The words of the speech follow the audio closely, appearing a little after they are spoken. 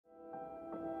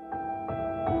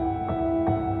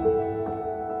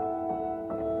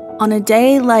On a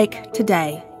day like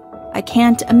today, I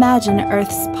can't imagine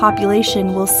Earth's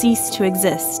population will cease to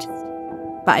exist,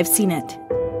 but I've seen it.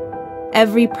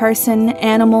 Every person,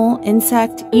 animal,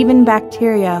 insect, even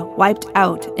bacteria wiped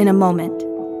out in a moment.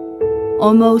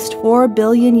 Almost 4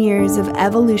 billion years of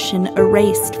evolution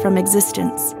erased from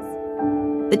existence.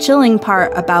 The chilling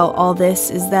part about all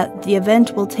this is that the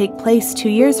event will take place 2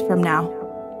 years from now.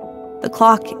 The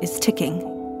clock is ticking.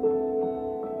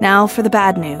 Now for the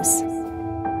bad news.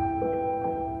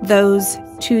 Those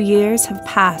 2 years have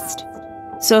passed,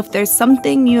 so if there's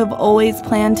something you have always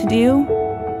planned to do,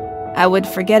 I would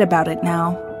forget about it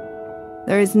now.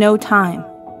 There is no time.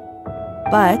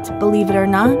 But, believe it or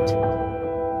not,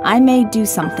 I may do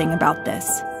something about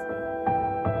this.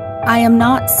 I am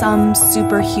not some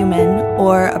superhuman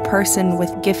or a person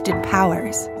with gifted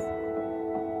powers.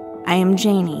 I am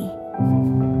Janie.